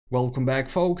Welcome back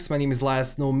folks, my name is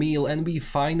LastKnownMeal and we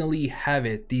finally have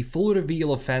it, the full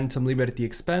reveal of Phantom Liberty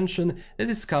expansion that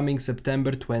is coming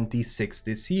September 26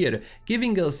 this year,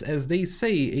 giving us, as they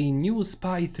say, a new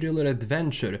spy thriller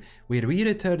adventure where we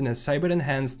return as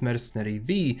cyber-enhanced mercenary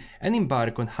V and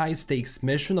embark on high-stakes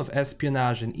mission of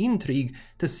espionage and intrigue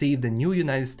to save the new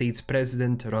United States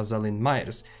President Rosalind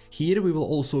Myers. Here we will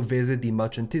also visit the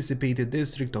much-anticipated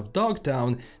district of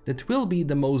Dogtown that will be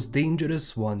the most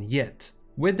dangerous one yet.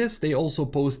 With this, they also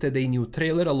posted a new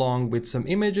trailer along with some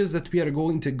images that we are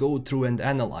going to go through and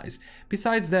analyze.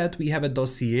 Besides that, we have a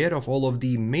dossier of all of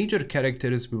the major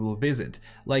characters we will visit,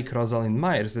 like Rosalind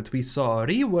Myers that we saw a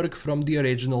rework from the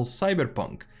original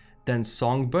Cyberpunk. Then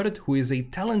Songbird, who is a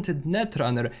talented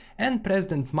netrunner and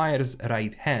President Myers'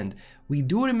 right hand. We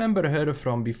do remember her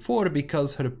from before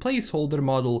because her placeholder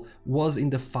model was in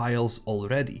the files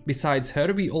already. Besides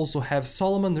her, we also have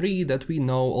Solomon Reed that we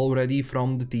know already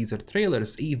from the teaser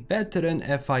trailers, a veteran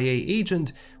FIA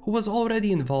agent who was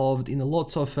already involved in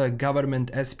lots of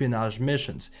government espionage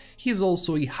missions. He is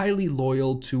also highly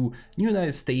loyal to the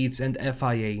United States and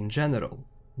FIA in general.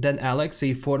 Then Alex,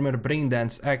 a former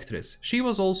Braindance actress. She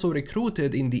was also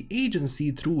recruited in the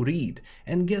agency through Reed,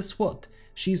 and guess what?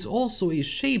 She's also a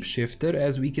shapeshifter,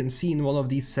 as we can see in one of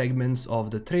these segments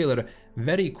of the trailer.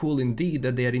 Very cool indeed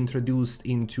that they are introduced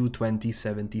into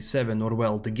 2077, or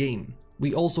well, the game.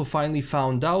 We also finally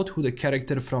found out who the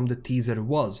character from the teaser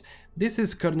was. This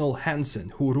is Colonel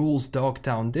Hansen, who rules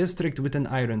Dogtown district with an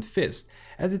iron fist.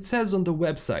 As it says on the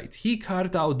website, he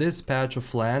carved out this patch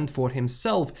of land for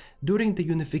himself during the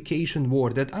Unification War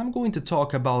that I'm going to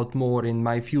talk about more in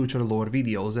my future lore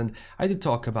videos, and I did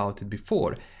talk about it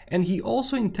before. And he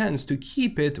also intends to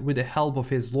keep it with the help of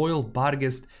his loyal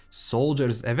Barghest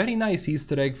soldiers, a very nice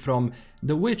Easter egg from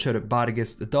The Witcher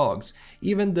Barghest dogs.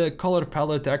 Even the color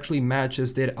palette actually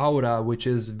matches their aura, which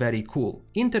is very cool.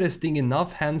 Interesting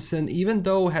enough, Hansen, even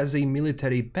though has a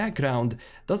military background,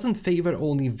 doesn't favor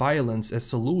only violence as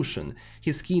solution.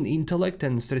 His keen intellect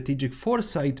and strategic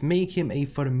foresight make him a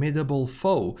formidable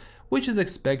foe, which is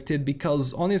expected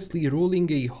because honestly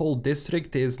ruling a whole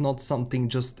district is not something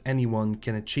just anyone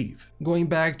can achieve. Going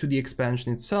back to the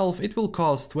expansion itself, it will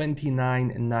cost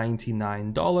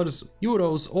 $29.99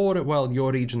 euros, or well,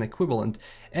 your region equivalent,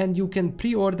 and you can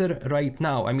pre-order right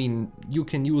now. I mean, you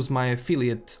can use my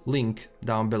affiliate link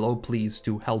down below, please,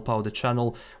 to help out the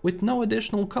channel with no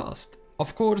additional cost.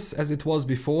 Of course, as it was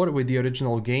before with the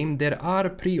original game, there are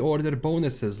pre-order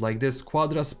bonuses like this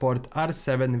Quadra Sport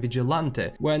R7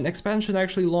 Vigilante. When expansion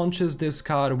actually launches, this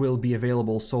car will be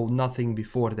available, so nothing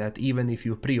before that, even if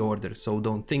you pre-order, so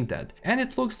don't think that. And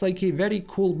it looks like a very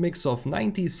cool mix of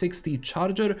 9060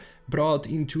 Charger brought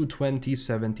into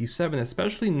 2077,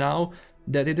 especially now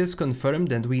that it is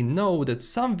confirmed and we know that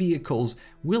some vehicles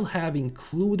will have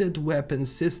included weapon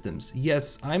systems.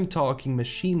 Yes, I'm talking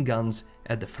machine guns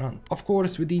at the front. Of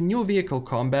course, with the new vehicle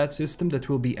combat system that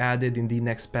will be added in the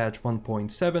next patch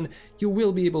 1.7, you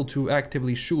will be able to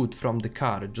actively shoot from the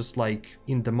car, just like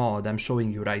in the mod I'm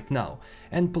showing you right now.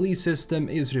 And police system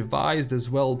is revised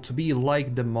as well to be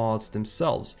like the mods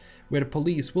themselves, where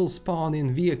police will spawn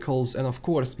in vehicles and of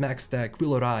course max stack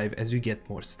will arrive as you get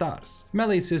more stars.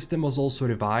 Melee system was also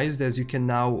revised, as you can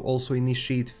now also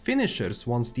initiate finishers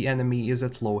once the enemy is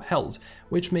at low health,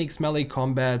 which makes melee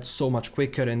combat so much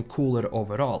quicker and cooler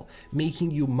overall, making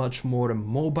you much more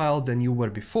mobile than you were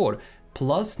before.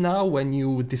 Plus now when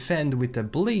you defend with a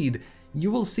blade, you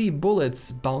will see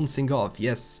bullets bouncing off.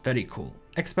 Yes, very cool.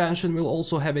 Expansion will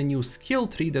also have a new skill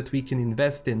tree that we can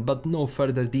invest in, but no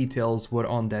further details were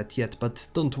on that yet, but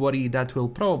don't worry, that will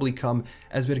probably come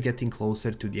as we're getting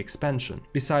closer to the expansion.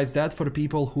 Besides that, for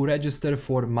people who register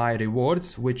for My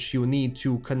Rewards, which you need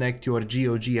to connect your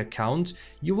GOG account,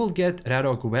 you will get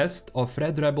Rarok West of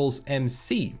Red Rebels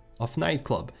MC of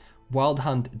Nightclub, Wild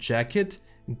Hunt Jacket,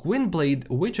 Gwynblade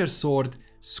Witcher Sword,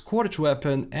 Scorch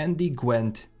Weapon and the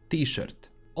Gwent t-shirt.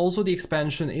 Also, the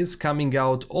expansion is coming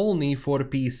out only for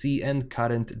PC and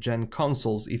current gen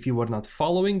consoles. If you were not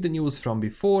following the news from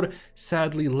before,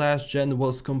 sadly last gen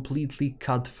was completely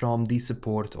cut from the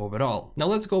support overall. Now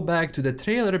let's go back to the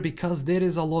trailer because there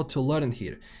is a lot to learn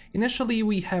here. Initially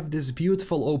we have this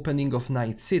beautiful opening of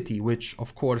Night City, which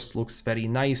of course looks very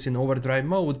nice in overdrive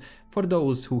mode for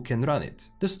those who can run it.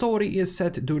 The story is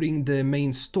set during the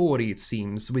main story, it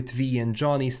seems, with V and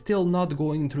Johnny still not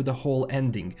going through the whole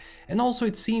ending. And also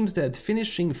it seems that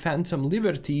finishing Phantom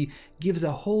Liberty gives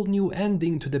a whole new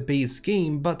ending to the base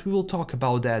game, but we will talk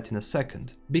about that in a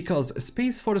second. Because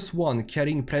Space Force 1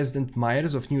 carrying President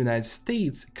Myers of the United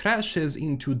States crashes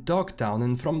into Dogtown,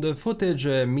 and from the footage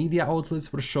media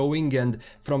outlets were showing and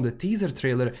from the teaser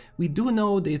trailer, we do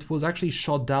know that it was actually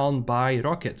shot down by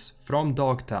rockets from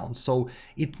Dogtown, so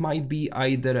it might be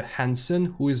either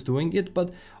Hansen who is doing it,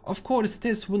 but of course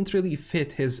this wouldn't really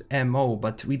fit his MO,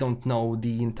 but we don't know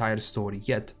the entire story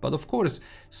yet. But of course,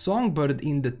 Songbird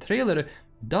in the trailer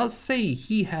does say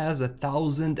he has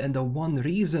 1,001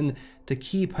 reason to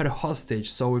keep her hostage,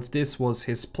 so if this was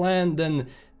his plan, then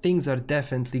things are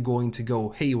definitely going to go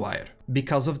haywire.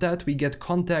 Because of that, we get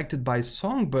contacted by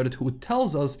Songbird, who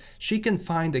tells us she can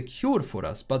find a cure for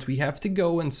us, but we have to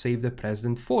go and save the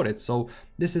president for it. So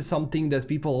this is something that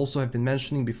people also have been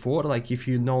mentioning before, like if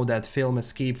you know that film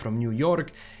Escape from New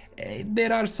York,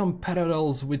 there are some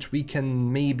parallels which we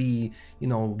can maybe,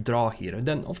 draw here.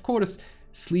 Then of course,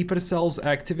 sleeper cells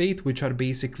activate, which are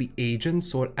basically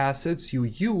agents or assets you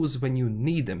use when you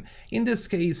need them. In this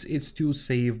case, it's to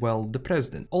save, well, the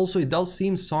president. Also, it does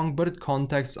seem Songbird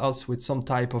contacts us with some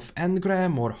type of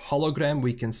engram or hologram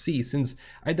we can see, since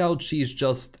I doubt she's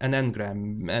just an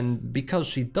engram. And because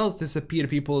she does disappear,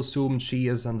 people assume she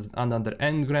is another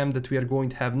engram that we are going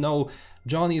to have. No,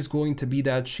 Johnny is going to be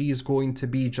that, she is going to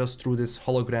be just through this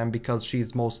hologram because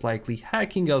she's most likely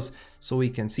hacking us so we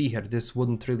can see her. This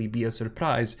wouldn't really be a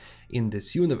surprise in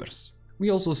this universe. We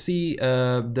also see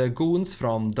the goons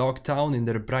from Dogtown in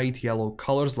their bright yellow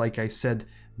colors. Like I said,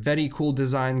 very cool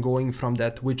design going from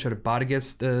that Witcher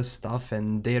Barghest stuff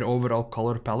and their overall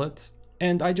color palette.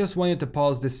 And I just wanted to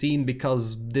pause the scene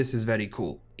because this is very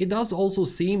cool. It does also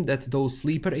seem that those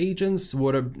sleeper agents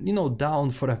were, down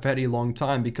for a very long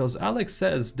time, because Alex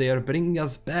says they are bringing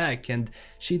us back, and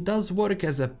she does work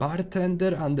as a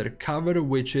bartender undercover,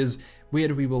 which is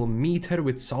where we will meet her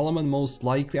with Solomon most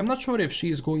likely. I'm not sure if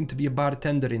she is going to be a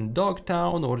bartender in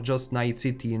Dogtown or just Night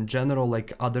City in general,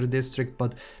 like other district,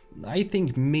 but I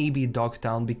think maybe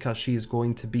Dogtown because she is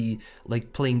going to be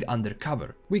like playing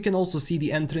undercover. We can also see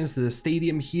the entrance to the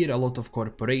stadium here, a lot of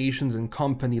corporations and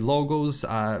company logos,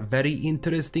 very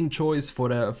interesting choice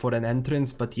for an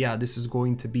entrance, but yeah, this is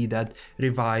going to be that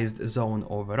revised zone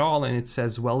overall, and it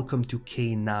says welcome to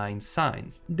K9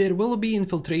 sign. There will be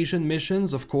infiltration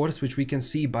missions, of course, which we can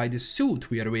see by the suit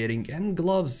we are wearing and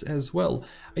gloves as well.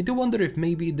 I do wonder if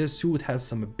maybe this suit has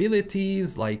some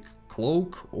abilities like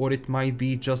cloak, or it might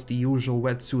be just the usual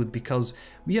wetsuit, because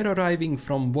we are arriving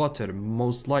from water,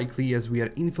 most likely, as we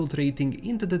are infiltrating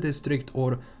into the district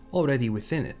or already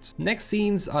within it. Next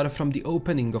scenes are from the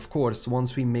opening, of course,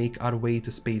 once we make our way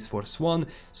to Space Force 1,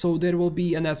 so there will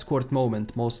be an escort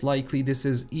moment, most likely this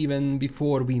is even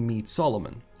before we meet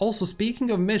Solomon. Also,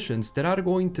 speaking of missions, there are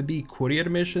going to be courier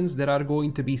missions, there are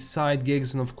going to be side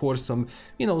gigs, and of course some,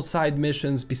 side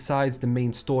missions besides the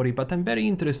main story, but I'm very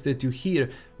interested to hear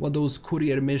what those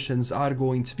courier missions are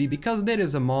going to be, because there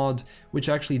is a mod which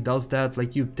actually does that,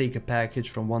 like you take a package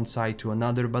from one side to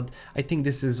another, but I think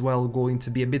this is, well, going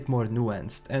to be a bit more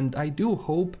nuanced, and I do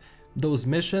hope those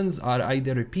missions are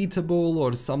either repeatable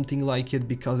or something like it,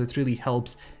 because it really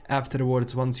helps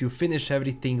afterwards once you finish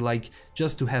everything, like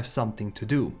just to have something to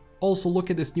do. Also, look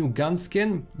at this new gun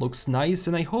skin, looks nice,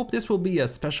 and I hope this will be a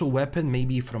special weapon,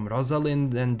 maybe from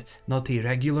Rosalind and not a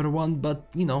regular one,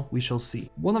 but we shall see.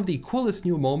 One of the coolest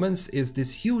new moments is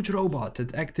this huge robot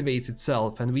that activates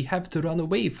itself and we have to run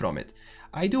away from it.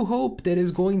 I do hope there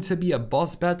is going to be a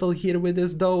boss battle here with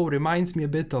this though. Reminds me a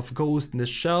bit of Ghost in the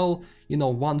Shell,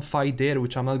 one fight there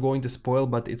which I'm not going to spoil,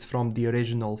 but it's from the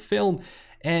original film.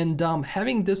 And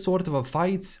having this sort of a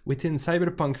fight within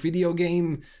Cyberpunk video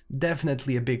game,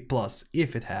 definitely a big plus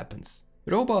if it happens.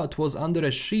 Robot was under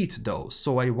a sheet though,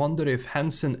 so I wonder if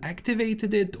Hansen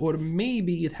activated it, or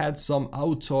maybe it had some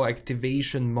auto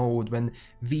activation mode when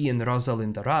V and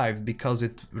Rosalind arrived, because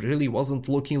it really wasn't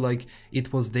looking like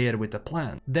it was there with a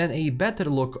plan. Then a better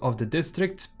look of the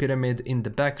district, pyramid in the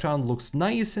background looks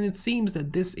nice, and it seems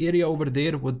that this area over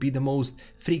there would be the most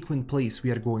frequent place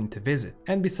we are going to visit.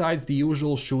 And besides the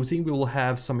usual shooting, we will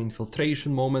have some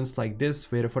infiltration moments like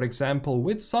this, where for example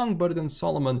with Songbird and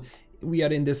Solomon we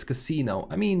are in this casino.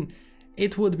 I mean,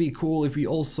 it would be cool if we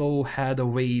also had a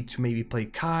way to maybe play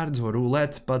cards or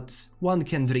roulette, but one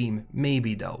can dream,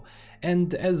 maybe though.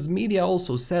 And as media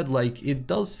also said, like, it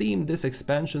does seem this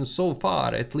expansion so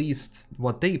far, at least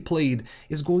what they played,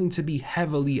 is going to be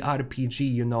heavily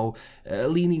RPG,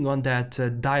 leaning on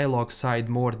that dialogue side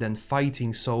more than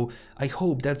fighting, so I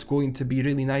hope that's going to be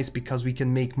really nice, because we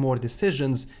can make more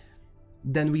decisions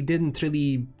than we didn't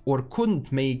really or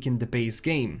couldn't make in the base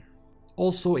game.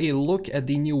 Also a look at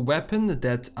the new weapon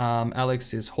that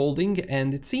Alex is holding,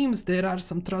 and it seems there are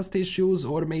some trust issues,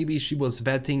 or maybe she was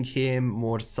vetting him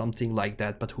or something like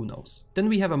that, but who knows. Then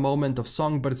we have a moment of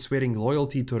Songbird swearing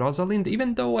loyalty to Rosalind,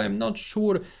 even though I'm not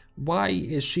sure why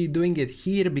is she doing it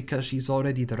here, because she's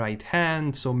already the right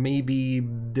hand, so maybe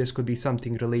this could be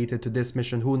something related to this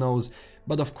mission, who knows.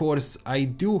 But of course, I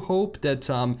do hope that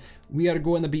we are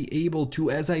going to be able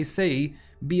to, as I say,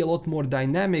 be a lot more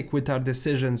dynamic with our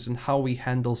decisions and how we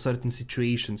handle certain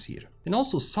situations here. And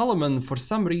also Solomon, for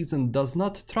some reason, does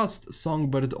not trust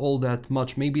Songbird all that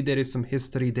much. Maybe there is some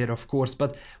history there, of course,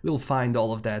 but we'll find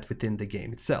all of that within the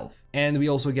game itself. And we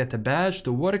also get a badge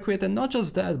to work with, and not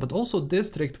just that, but also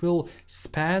District will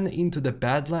span into the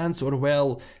Badlands, or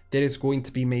well, there is going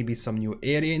to be maybe some new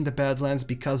area in the Badlands,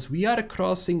 because we are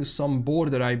crossing some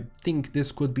border. I think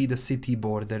this could be the city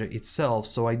border itself,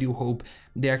 so I do hope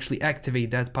they actually activate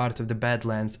that part of the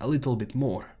Badlands a little bit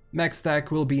more.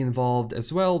 MaxTac will be involved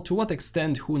as well. To what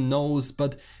extent, who knows,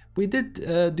 but we did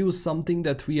do something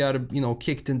that we are,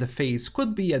 kicked in the face.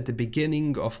 Could be at the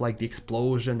beginning of like the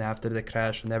explosion after the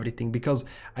crash and everything, because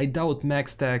I doubt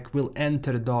MaxTac will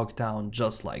enter Dogtown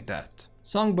just like that.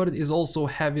 Songbird is also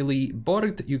heavily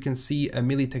borged. You can see a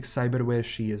Militech cyberware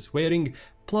she is wearing,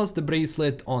 plus the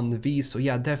bracelet on V, so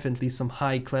yeah, definitely some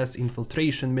high-class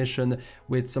infiltration mission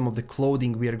with some of the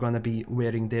clothing we are gonna be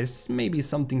wearing. There's maybe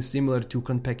something similar to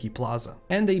Konpeki Plaza.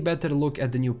 And a better look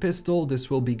at the new pistol. This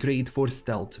will be great for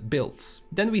stealth builds.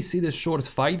 Then we see this short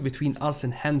fight between us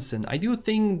and Hansen. I do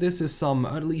think this is some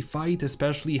early fight,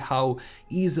 especially how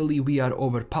easily we are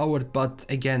overpowered, but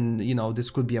again, this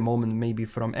could be a moment maybe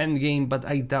from endgame, but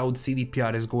I doubt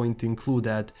CDPR is going to include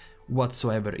that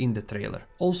whatsoever in the trailer.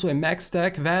 Also a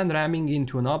MaxTac van ramming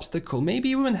into an obstacle.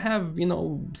 Maybe we will have,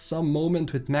 some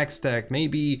moment with MaxTac.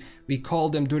 Maybe we call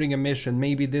them during a mission.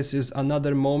 Maybe this is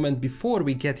another moment before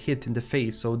we get hit in the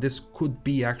face. So this could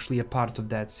be actually a part of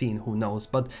that scene, who knows.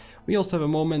 But we also have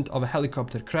a moment of a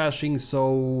helicopter crashing,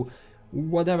 so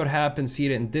whatever happens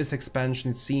here in this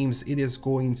expansion, it seems it is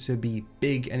going to be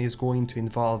big and is going to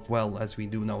involve, well, as we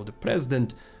do know, the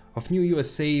president of New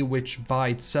USA, which by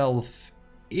itself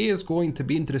is going to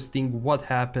be interesting. What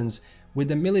happens with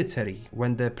the military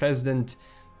when the president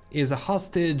is a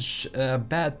hostage?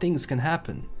 Bad things can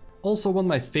happen. Also, one of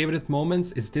my favorite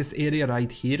moments is this area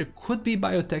right here. Could be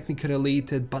biotechnical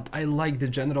related, but I like the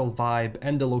general vibe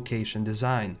and the location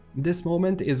design. This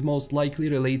moment is most likely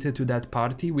related to that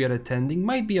party we are attending.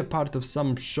 Might be a part of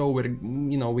some show where,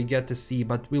 we get to see,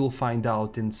 but we'll find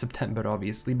out in September,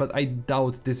 obviously. But I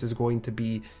doubt this is going to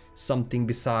be something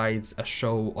besides a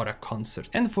show or a concert.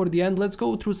 And for the end, let's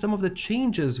go through some of the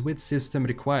changes with system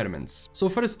requirements. So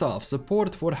first off,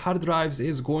 support for hard drives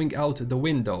is going out the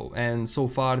window, and so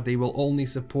far they will only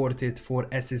support it for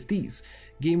SSDs.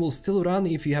 Game will still run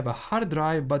if you have a hard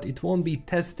drive, but it won't be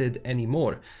tested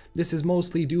anymore. This is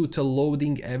mostly due to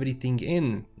loading everything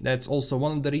in. That's also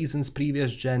one of the reasons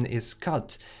previous gen is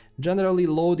cut. Generally,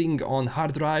 loading on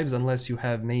hard drives, unless you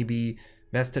have maybe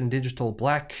Western Digital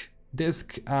Black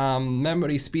disk,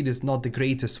 memory speed is not the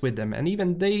greatest with them, and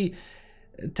even they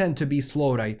tend to be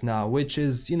slow right now, which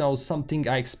is, something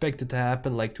I expected to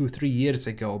happen like 2-3 years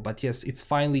ago. But yes, it's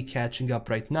finally catching up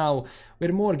right now,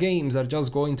 where more games are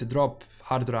just going to drop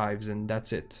hard drives and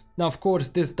that's it. Now, of course,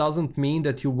 this doesn't mean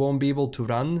that you won't be able to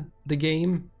run the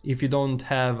game if you don't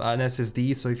have an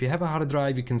SSD. So if you have a hard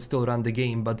drive, you can still run the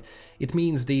game, but it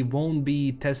means they won't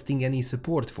be testing any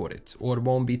support for it, or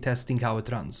won't be testing how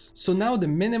it runs. So now the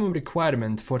minimum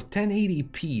requirement for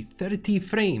 1080p 30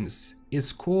 frames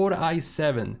is Core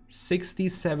i7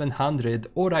 6700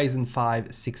 or Ryzen 5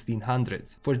 1600.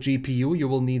 For GPU, you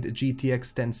will need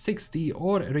GTX 1060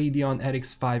 or Radeon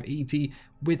RX 580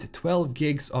 with 12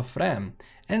 gigs of RAM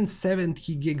and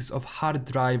 70 gigs of hard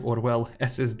drive, or well,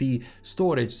 SSD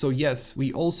storage. So yes,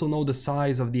 we also know the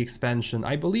size of the expansion.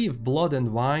 I believe Blood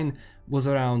and Wine was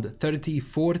around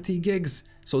 30-40 gigs.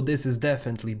 So this is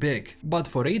definitely big. But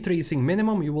for ray tracing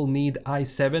minimum, you will need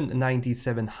i7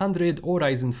 9700 or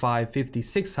Ryzen 5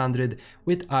 5600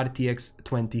 with RTX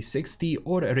 2060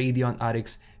 or Radeon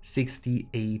RX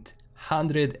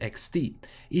 6800 XT.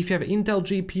 If you have Intel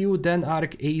GPU, then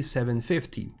ARC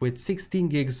A750 with 16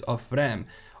 gigs of RAM.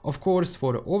 Of course,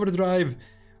 for overdrive,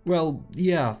 well,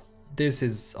 yeah, this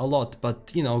is a lot,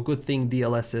 but good thing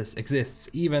DLSS exists,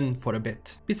 even for a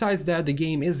bit. Besides that, the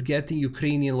game is getting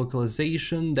Ukrainian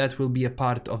localization. That will be a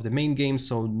part of the main game,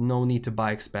 so no need to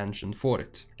buy expansion for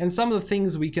it. And some of the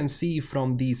things we can see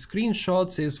from these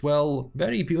screenshots is, well,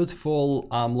 very beautiful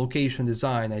location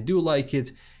design. I do like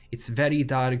it. It's very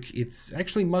dark. It's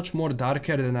actually much more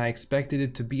darker than I expected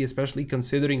it to be, especially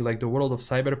considering like the world of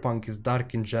Cyberpunk is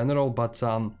dark in general, but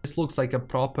this looks like a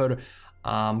proper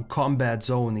combat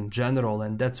zone in general,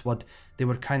 and that's what they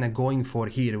were kind of going for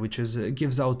here, which is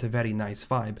gives out a very nice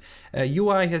vibe.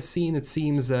 UI has seen, it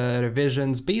seems,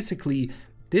 revisions. Basically,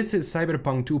 this is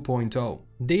Cyberpunk 2.0.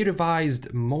 They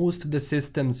revised most of the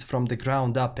systems from the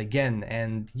ground up again,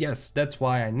 and yes, that's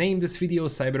why I named this video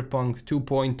Cyberpunk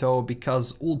 2.0,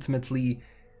 because ultimately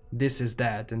this is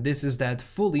that, and this is that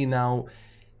fully now,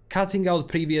 cutting out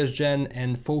previous gen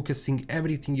and focusing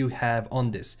everything you have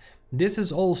on this. This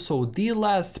is also the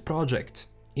last project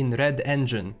in Red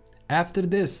Engine. After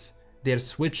this, they're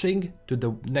switching to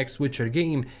the next Witcher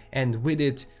game, and with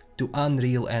it to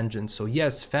Unreal Engine. So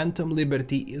yes, Phantom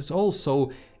Liberty is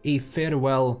also a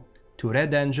farewell to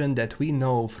Red Engine that we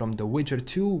know from The Witcher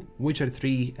 2, Witcher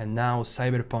 3, and now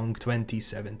Cyberpunk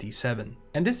 2077.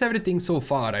 And this is everything so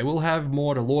far. I will have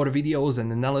more lore videos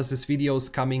and analysis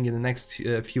videos coming in the next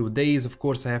few days. Of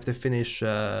course, I have to finish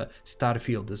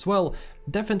Starfield as well.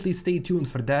 Definitely stay tuned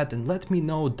for that, and let me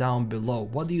know down below,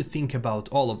 what do you think about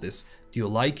all of this? Do you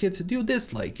like it? Do you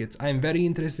dislike it? I'm very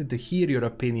interested to hear your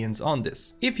opinions on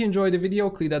this. If you enjoyed the video,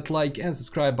 click that like and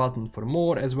subscribe button for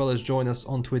more, as well as join us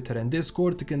on Twitter and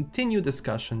Discord to continue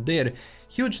discussion there.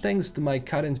 Huge thanks to my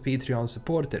current Patreon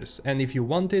supporters, and if you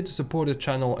wanted to support the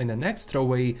channel in an extra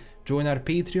way, join our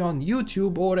Patreon,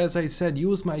 YouTube, or as I said,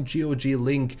 use my GOG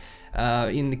link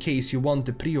in case you want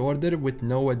to pre-order with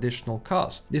no additional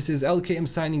cost. This is LKM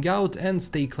signing out, and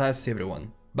stay classy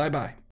everyone. Bye bye.